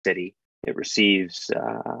city. It receives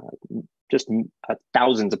just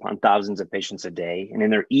thousands upon thousands of patients a day. And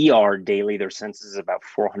in their ER daily, their census is about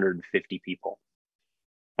 450 people.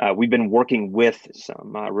 We've been working with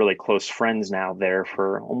some really close friends now there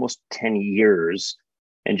for almost 10 years.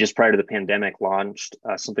 And just prior to the pandemic, launched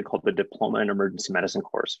something called the Diploma in Emergency Medicine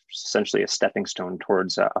course, essentially a stepping stone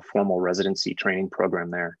towards a formal residency training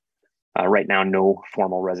program there. Right now, no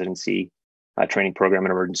formal residency training program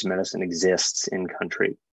in emergency medicine exists in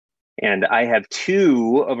country. And I have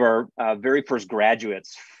two of our very first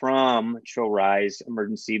graduates from Cho Ray's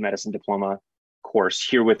Emergency Medicine Diploma course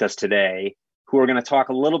here with us today, who are going to talk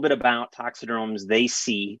a little bit about toxidromes they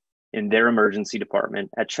see in their emergency department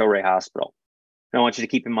at Cho Ray Hospital. And I want you to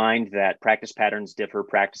keep in mind that practice patterns differ,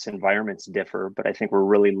 practice environments differ, but I think we're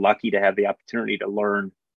really lucky to have the opportunity to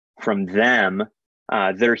learn from them.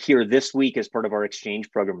 They're here this week as part of our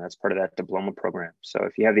exchange program. That's part of that diploma program. So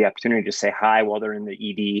if you have the opportunity to say hi while they're in the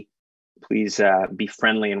ED, please be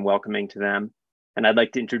friendly and welcoming to them. And I'd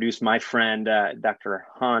like to introduce my friend, Dr.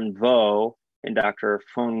 Han Vo and Dr.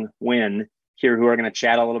 Feng Nguyen here, who are going to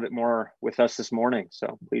chat a little bit more with us this morning.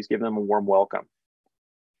 So please give them a warm welcome.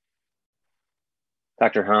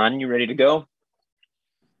 Dr. Han, you ready to go?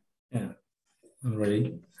 Yeah, I'm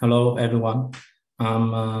ready. Hello, everyone.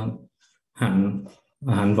 I'm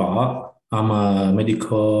Han Vo. I'm a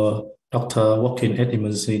medical doctor working at the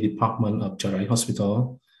emergency department of Cho Ray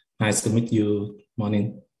Hospital. Nice to meet you.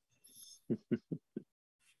 Morning.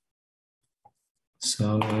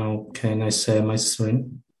 So now, can I share my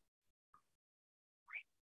screen?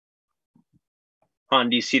 Han,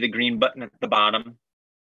 do you see the green button at the bottom?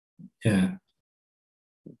 Yeah.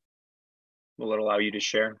 Will it allow you to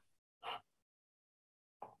share?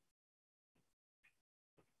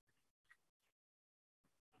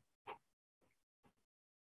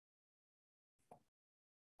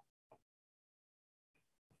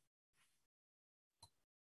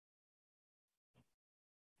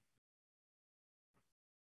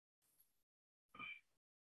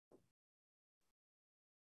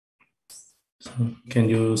 So can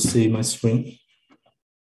you see my screen?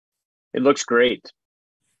 It looks great.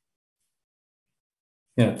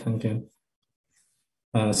 Yeah, thank you.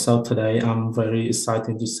 So today I'm very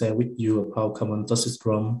excited to share with you about common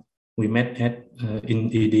toxidrome we met at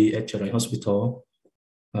in ED at Cho Ray Hospital.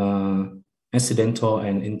 Accidental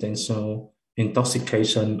and intentional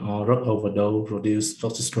intoxication or drug overdose produce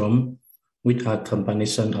toxidrome, with a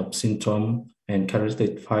combination of symptom and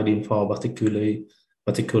characteristic finding for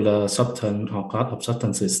particular substance or class of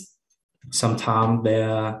substances. Sometimes there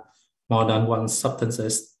are more than one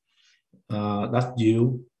substances that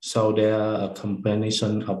you, so there are a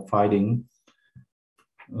combination of finding.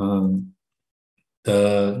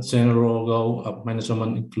 The general goal of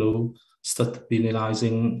management include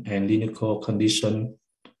stabilizing and clinical condition,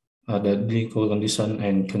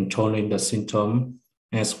 and controlling the symptom,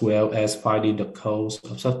 as well as finding the cause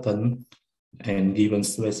of substance and given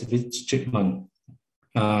specific treatment.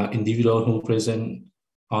 Individuals who present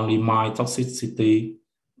only mild toxicity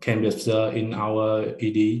can be observed in our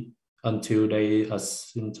ED until they are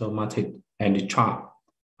symptomatic and discharged,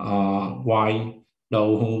 while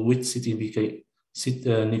those who with significant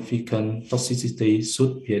toxicity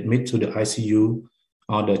should be admitted to the ICU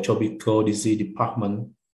or the tropical disease department.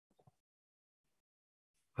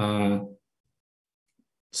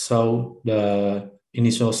 So the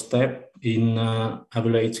initial step in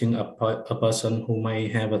evaluating a person who may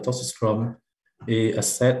have a toxidrome is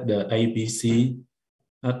assess the ABC,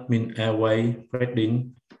 that means airway,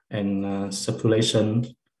 breathing, and circulation,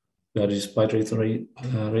 the respiratory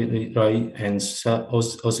rate, and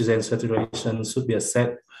oxygen saturation should be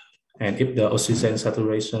assessed. And if the oxygen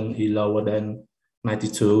saturation is lower than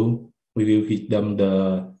 92, we will give them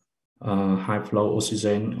the high flow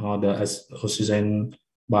oxygen or the oxygen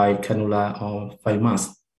by cannula or face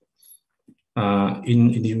mask.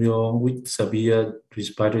 In individuals with severe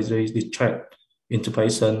respiratory distress,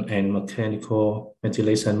 intubation and mechanical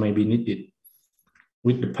ventilation may be needed.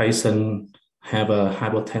 With the patient have a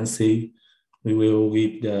hypotensive, we will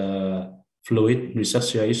give the fluid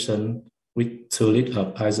resuscitation with 2 liters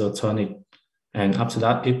of isotonic. And after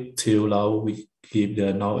that, if too low, we give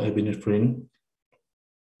the norepinephrine.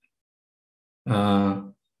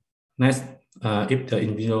 Next, if the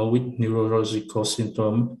individual with neurological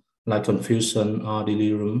symptoms like confusion or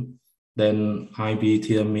delirium, then IV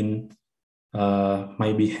thiamine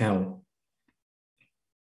may be held.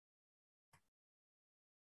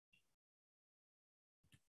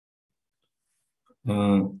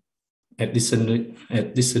 Additionally,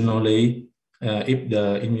 if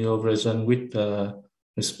the immunodepression with the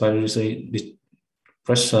respiratory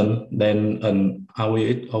present, then an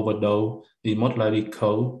opioid overdose is most likely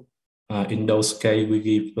caused. In those cases, we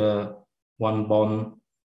give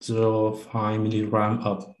 1.05 milligram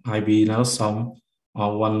of IV naloxone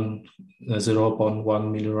or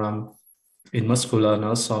 0.1 milligram in muscular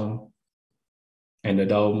naloxone, and the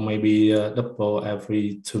dose may be double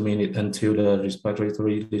every 2 minutes until the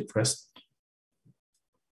respiratory distress.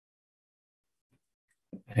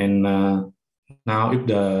 And now, if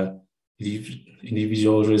the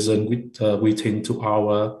individual reason within 2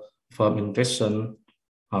 hours from injection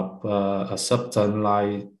of a substance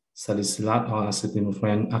like salicylate or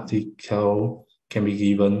acetaminophen, article can be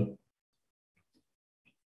given.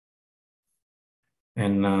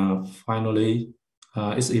 And finally,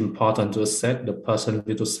 it's important to assess the person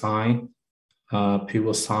vital sign,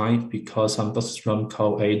 pupil sign, because some toxidrome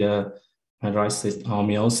cause either hydrolysis or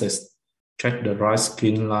meiosis. Check the dry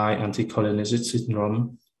skin like anticholinergic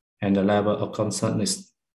syndrome and the level of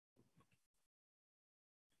consciousness.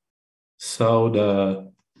 So the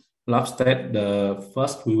lab test,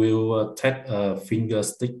 first we will test a finger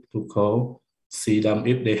stick glucose, see them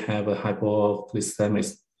if they have a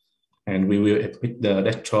hypoglycemic, and we will admit the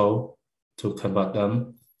electrode to convert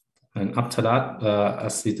them. And after that,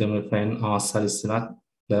 acetaminophen or salicylate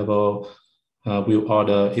level will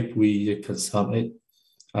order if we consume it.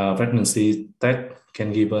 Pregnancy test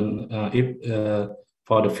can given if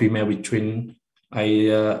for the female between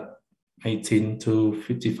 18 to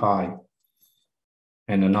 55.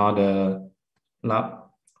 And another lab,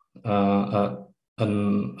 a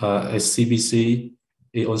CBC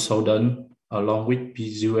is also done along with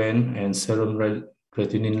PGN and serum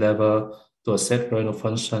creatinine level to assess renal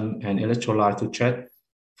function and electrolyte to check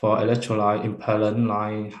for electrolyte imbalance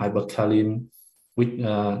like hyperkalemia with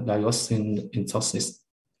dioxin intoxicity.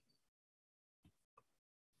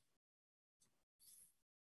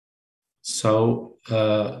 So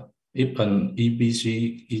if an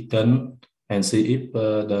EBG is done and see if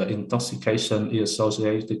the intoxication is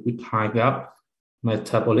associated with high gap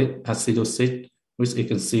metabolic acidosis, which you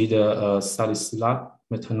can see the salicylate,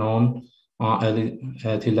 methanol, or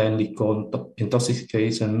ethylene glycol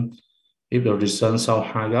intoxication. If the results show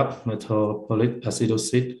high gap metabolic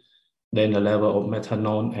acidosis, then the level of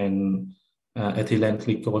methanol and ethylene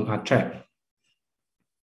glycol are checked.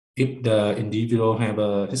 If the individual have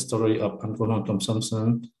a history of alcohol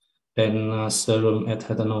consumption, then serum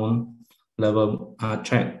ethanol level are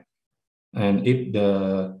checked. And if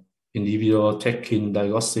the individual taking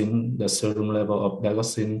digoxin, the serum level of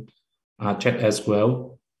digoxin are checked as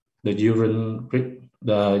well. The urine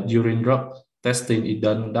drug testing is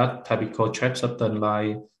done that typical check substance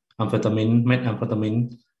like amphetamine,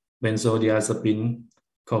 methamphetamine, benzodiazepine,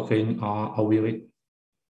 cocaine, or opioid.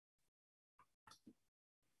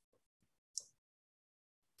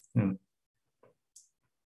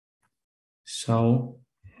 So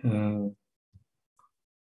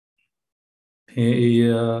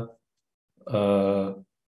here a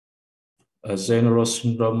general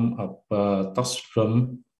syndrome of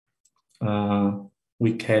toxidrome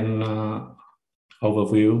we can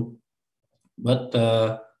overview, but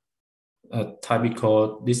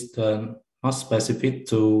typical distance not specific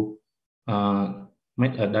to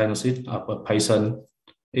make a diagnosis of a patient.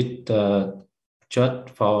 It just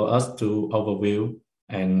for us to overview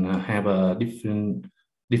and have a different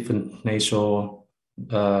nature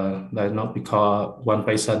diagnosis, because one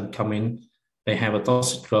patient come in, they have a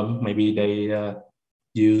toxidrome, maybe they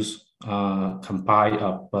use combine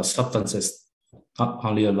of substances, not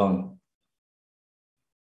only alone.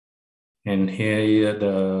 And here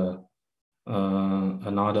the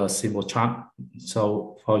another simple chart,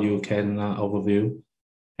 so for you can overview.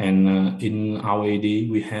 And in our AD,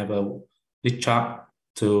 we have this chart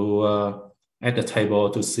to at the table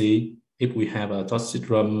to see if we have a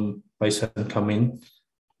toxidrome patient come in.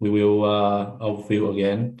 We will overview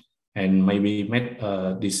again and maybe make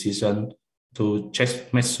a decision to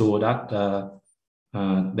check, make sure that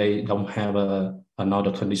they don't have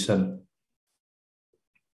another condition.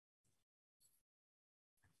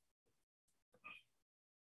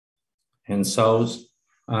 And so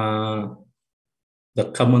the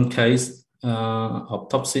common case of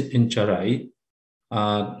toxic injury,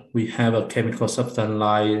 we have a chemical substance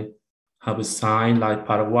like herbicide like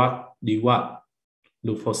paraquat, diwat,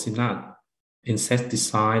 glufosinate,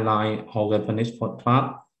 insecticide like organophosphate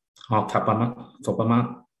phosphate or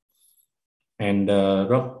carbamate, and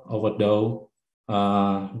drug overdose,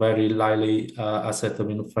 very likely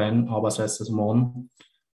acetaminophen or paracetamol,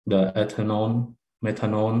 the ethanol,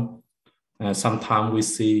 methanol. Sometimes we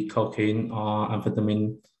see cocaine or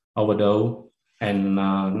amphetamine overdose, and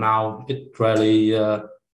now it really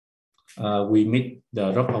we meet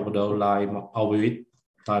the drug overdose like opioid,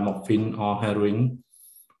 like morphine or heroin,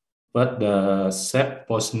 but the set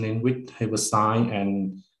poisoning with herbicide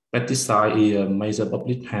and pesticide is a major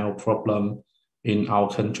public health problem in our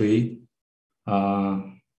country.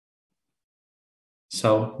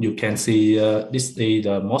 So you can see this is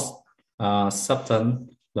the most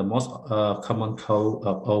substance, the most common cause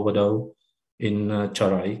of overdose in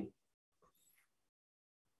Cho Ray.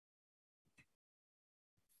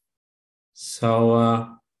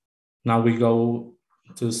 So now we go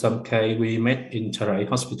to some case we met in Cho Ray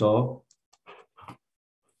Hospital.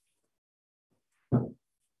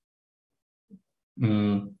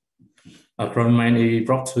 A grown man is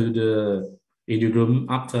brought to the ED room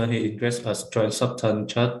after he ingested a strange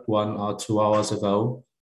substance just 1 or 2 hours ago.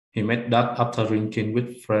 He met that after drinking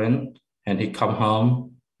with friends, and he come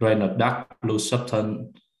home, drank a dark blue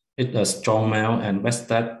substance. It's a strong smell and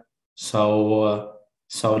wasted, so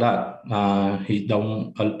that he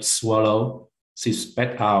don't swallow. She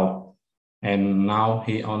spat out, and now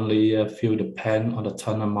he only feel the pain on the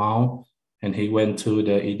tunnel mouth, and he went to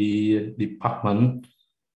the ED department.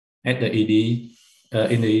 At the ED,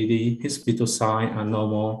 in the ED, his vital signs are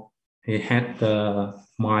normal. He had the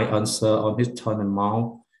mild ulcer on his tongue and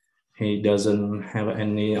mouth. He doesn't have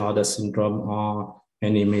any other syndrome or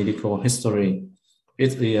any medical history.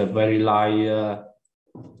 It's a very a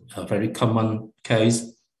very common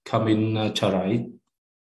case come in Cho Ray.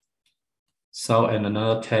 So, and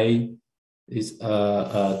another case is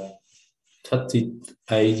a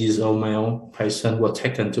 38 years old male patient was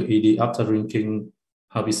taken to ED after drinking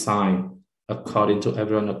herbicide. According to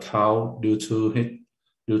everyone's account, due to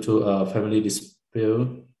a family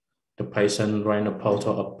dispute, the patient ran a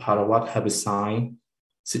bottle of Paraquat herbicide.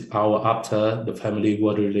 6 hours after, the family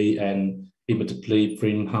were released and immediately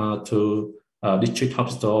bring her to district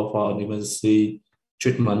hospital for an emergency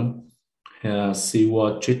treatment. She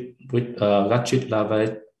was treated with gastric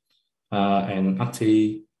lavage and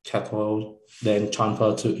anti-cathode, then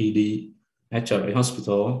transferred to ED at Cho Ray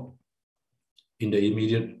Hospital. In the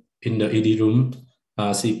ED room,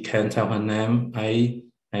 she can tell her name, age,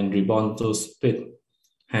 and reborn to speak.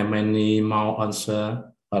 Have many mouth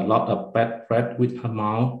ulcer, a lot of bad breath with her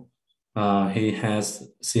mouth. She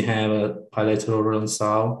has a bilateral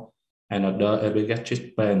sound and other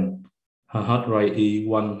epigastric pain. Her heart rate is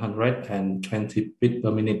 120 beats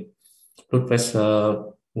per minute. Blood pressure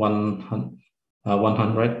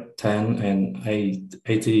 110 and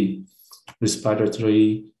 80.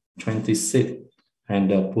 Respiratory 26. And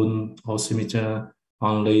the pulse oximeter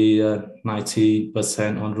only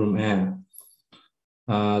 90% on room air.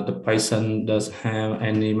 The patient doesn't have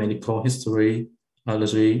any medical history,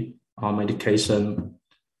 allergy, or medication,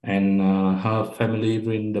 and her family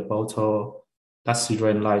bring the bottle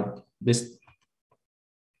Toxidrome like this.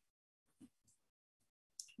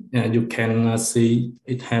 You can see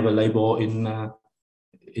it have a label in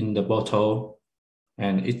the bottle,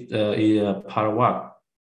 and it is a Paraquat.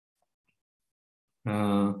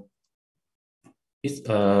 It's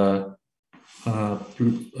a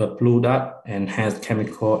blue dot and has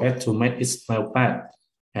chemical add to make it smell bad,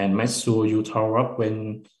 and make sure you throw up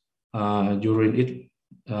when urine it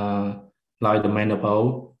like the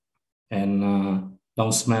mandible, and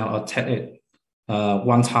don't smell or taste it.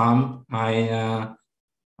 One time I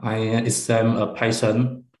examined a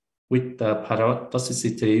patient with the Paraquat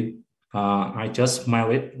toxicity. I just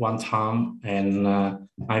smelled it one time and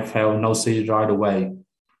I felt nausea right away.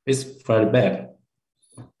 It's very bad.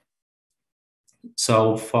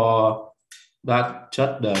 So for that,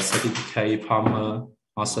 just the certificate farmer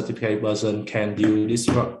or certificate person can use this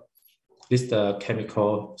drug, this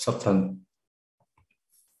chemical substance.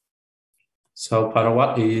 So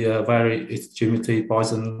Paraquat is a very extremely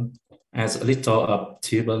poison. As a little of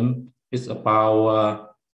teaspoon, it's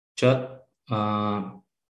about just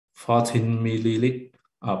 14 milliliters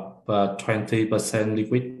of 20%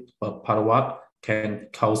 liquid of Paraquat can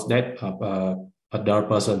cause death of a adult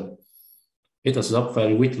person. It absorbs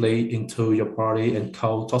very quickly into your body and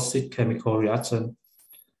cause toxic chemical reaction,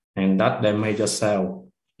 and that damage the cell,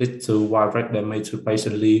 lead to widespread damage to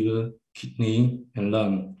patient liver, kidney, and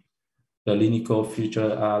lung. The clinical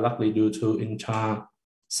features are likely due to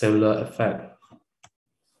intracellular effect.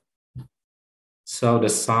 So the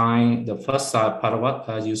first sign of Paraquat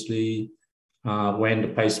are usually when the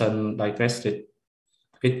patient digested.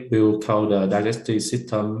 It will cause the digestive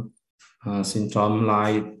system symptom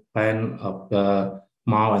like pain of the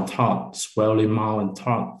mouth and throat, swelling mouth and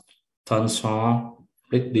throat, tongue sore,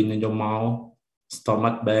 bleeding in your mouth,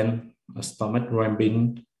 stomach pain, stomach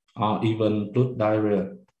ramping, or even blood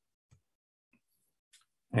diarrhea.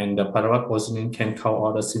 And the Paraquat poisoning can cause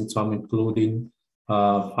other symptoms, including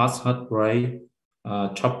fast heart rate,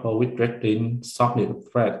 trouble with breathing, shortness of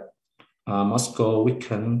breath, muscle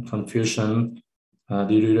weaken, confusion,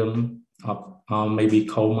 delirium, maybe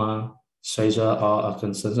coma, seizure, or a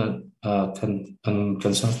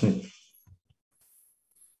unconsciousness.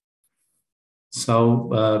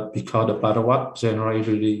 So, because the Paraquat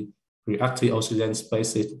generally reactive oxygen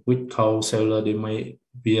species with cold cellular damage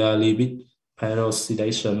via lipid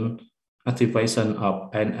peroxidation, activation of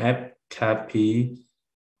NF-κP,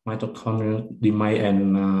 mitochondrial damage,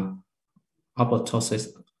 and apoptosis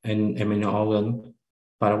and amino organ.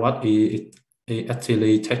 Paraquat is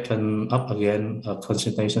actually taken up again a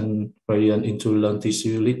concentration gradient into lung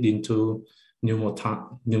tissue, leading to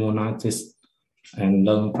pneumonitis and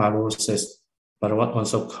lung fibrosis. Paraquat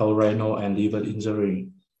also cause renal and liver injury.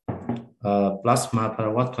 Plasma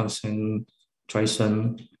Paraquat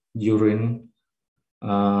concentration, urine,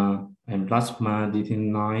 and plasma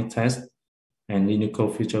D9 test and clinical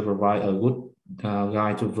feature provide a good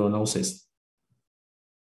guide to prognosis.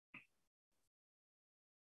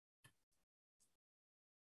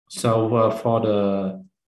 So for the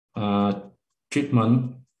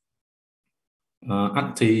treatment,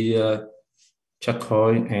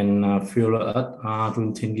 anti-charcoal and fuel are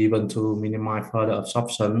routinely given to minimize further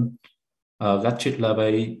absorption. Gastric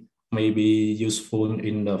lavage may be useful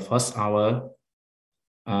in the first hour.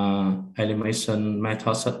 Elimination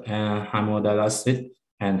methods such as hemodialysis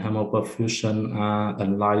and hemoperfusion are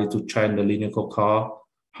unlikely to change the clinical course.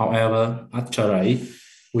 However, actually,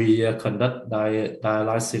 we conduct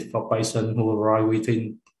dialysis for patients who arrive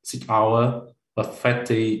within 6 hours, but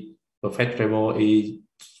level is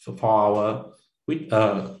 4 hours with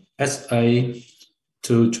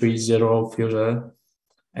SA230 filler.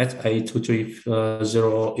 SA230 is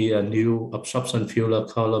a new absorption filler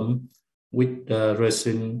column with the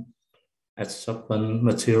resin adsorbent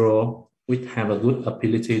material which have a good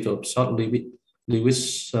ability to absorb liquid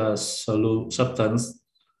substance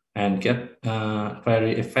and get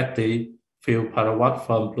very effective fill Paraquat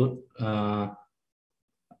from blood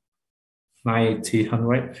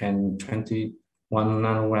 9,121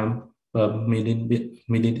 nanogram per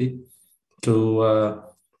milliliter to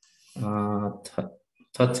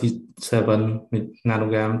 37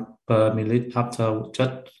 nanogram per milliliter after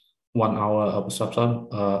just 1 hour of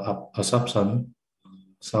absorption.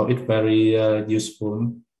 So it's very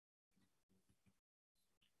useful.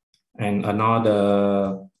 And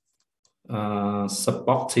another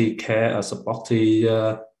supportive care,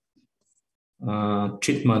 supportive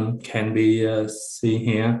treatment can be seen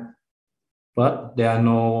here, but there are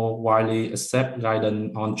no widely accepted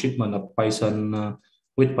guidance on treatment of patients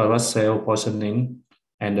with Paraquat cell poisoning,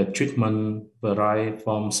 and the treatment vary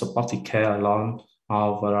from supportive care alone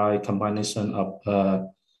or vary combination of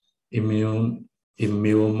immune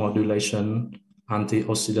modulation,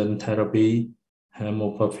 antioxidant therapy,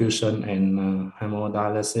 hemoperfusion, and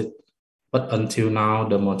hemodialysis. But until now,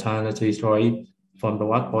 the mortality rate from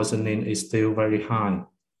Paraquat poisoning is still very high.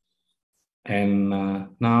 And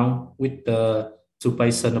now with the 2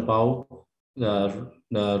 patients above, the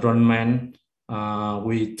runman,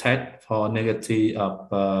 we test for negative of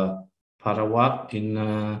Paraquat in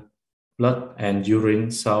blood and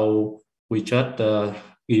urine. So we just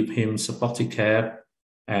give him supportive care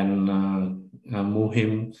and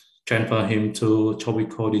transfer him to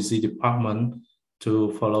tropical disease department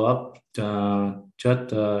to follow up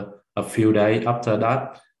just a few days after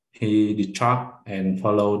that. He discharged and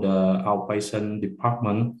followed the outpatient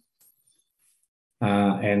department.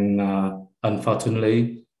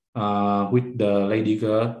 Unfortunately, with the lady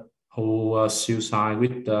girl who was suicide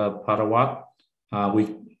with the Paraquat,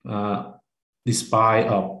 despite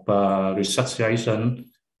of resuscitation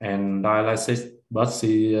and dialysis, but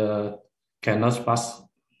she cannot pass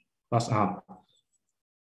out.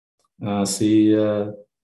 She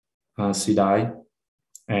died,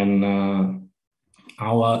 and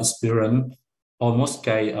our experience almost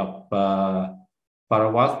gave up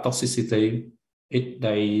Paraquat toxicity if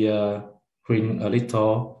they drink a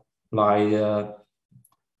little, like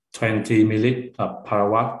 20 milliliters of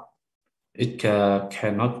Paraquat. It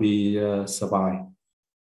cannot be survived.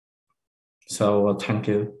 So thank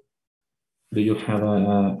you. Do you have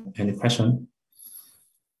any question?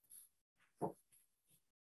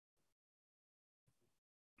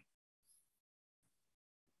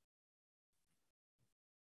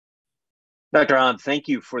 Dr. Ahn, thank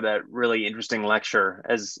you for that really interesting lecture.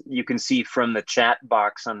 As you can see from the chat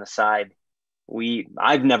box on the side,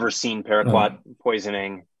 I've never seen Paraquat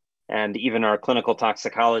poisoning, and even our clinical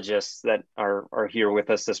toxicologists that are here with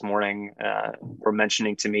us this morning were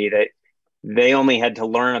mentioning to me that They only had to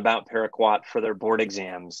learn about Paraquat for their board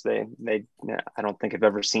exams. I don't think I've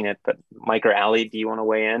ever seen it, but Mike or Ali, do you want to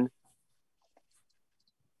weigh in?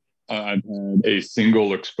 I've had a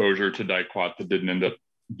single exposure to Diquat that didn't end up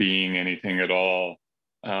being anything at all.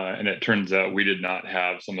 And it turns out we did not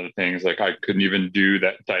have some of the things, like I couldn't even do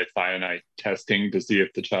that dithionite testing to see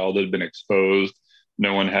if the child had been exposed.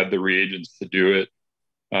 No one had the reagents to do it.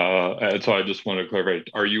 And so I just want to clarify,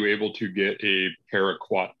 are you able to get a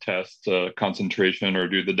Paraquat test concentration or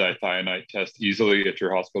do the dithionite test easily at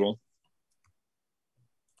your hospital?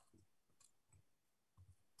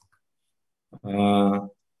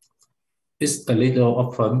 It's a little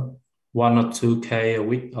often, 1 or 2K a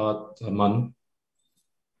week or a month.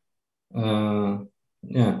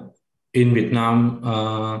 Yeah, in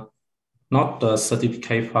Vietnam, not the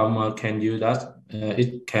certificate farmer can use that.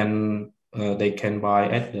 It can they can buy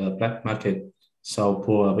at the black market, so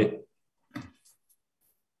poor a bit.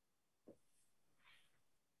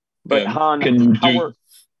 But Han,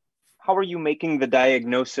 how are you making the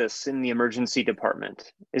diagnosis in the emergency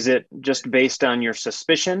department? Is it just based on your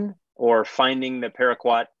suspicion or finding the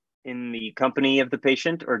Paraquat in the company of the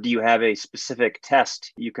patient, or do you have a specific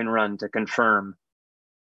test you can run to confirm?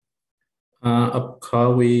 Of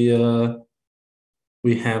course,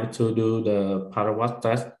 we have to do the Paraquat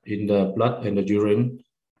test in the blood and the urine.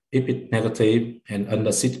 If it's negative and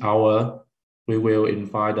under 6 hours, we will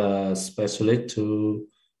invite a specialist to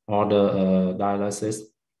order a dialysis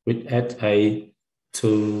with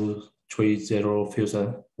HA230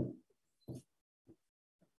 filter.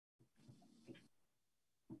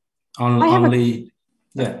 I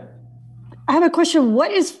have a question.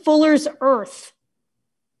 What is Fuller's Earth?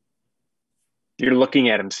 You're looking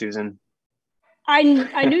at him, Susan. I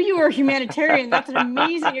knew you were a humanitarian. That's an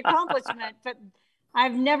amazing accomplishment, but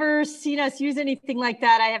I've never seen us use anything like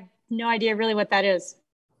that. I have no idea really what that is.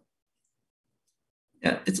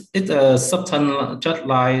 Yeah, it's a substance just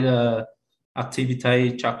like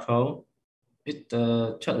activity charcoal. It's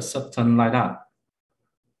just a substance like that.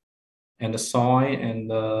 And the soil and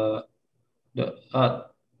the earth,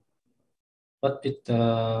 but it's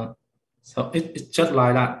just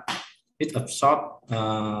like that. It absorbs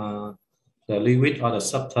the liquid or the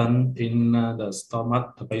substance in the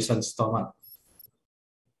stomach, the patient's stomach.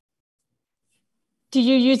 Do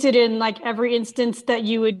you use it in like every instance that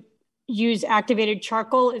you would use activated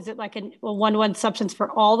charcoal? Is it like a one-to-one substance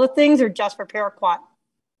for all the things or just for Paraquat?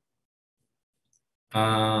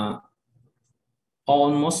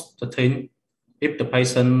 Almost the thing. If the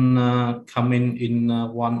patient come in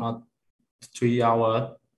 1 or 3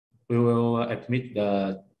 hours, we will admit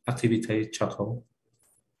the activity charcoal.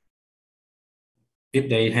 If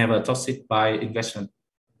they have a toxic by injection.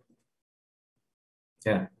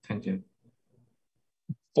 Yeah, thank you.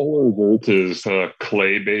 Fuller's Earth is a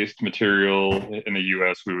clay-based material. In the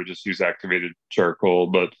US, we would just use activated charcoal,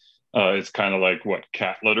 but it's kind of like what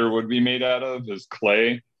cat litter would be made out of is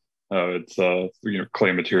clay. It's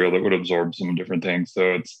clay material that would absorb some different things.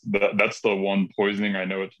 So that's the one poisoning I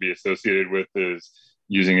know it to be associated with is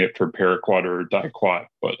using it for Paraquat or Diquat,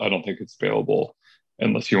 but I don't think it's available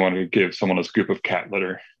unless you want to give someone a scoop of cat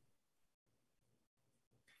litter.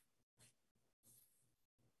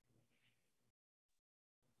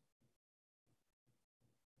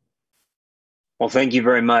 Well, thank you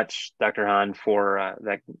very much, Dr. Han, for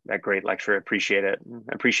that great lecture. I appreciate it.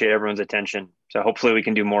 I appreciate everyone's attention. So hopefully we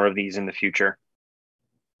can do more of these in the future.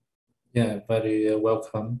 Yeah, very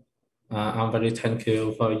welcome. I'm very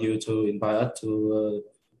thankful for you to invite us to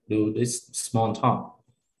do this small talk.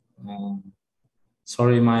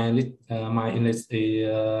 Sorry, my English is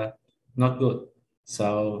not good.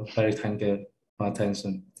 So very thankful for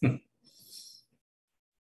attention.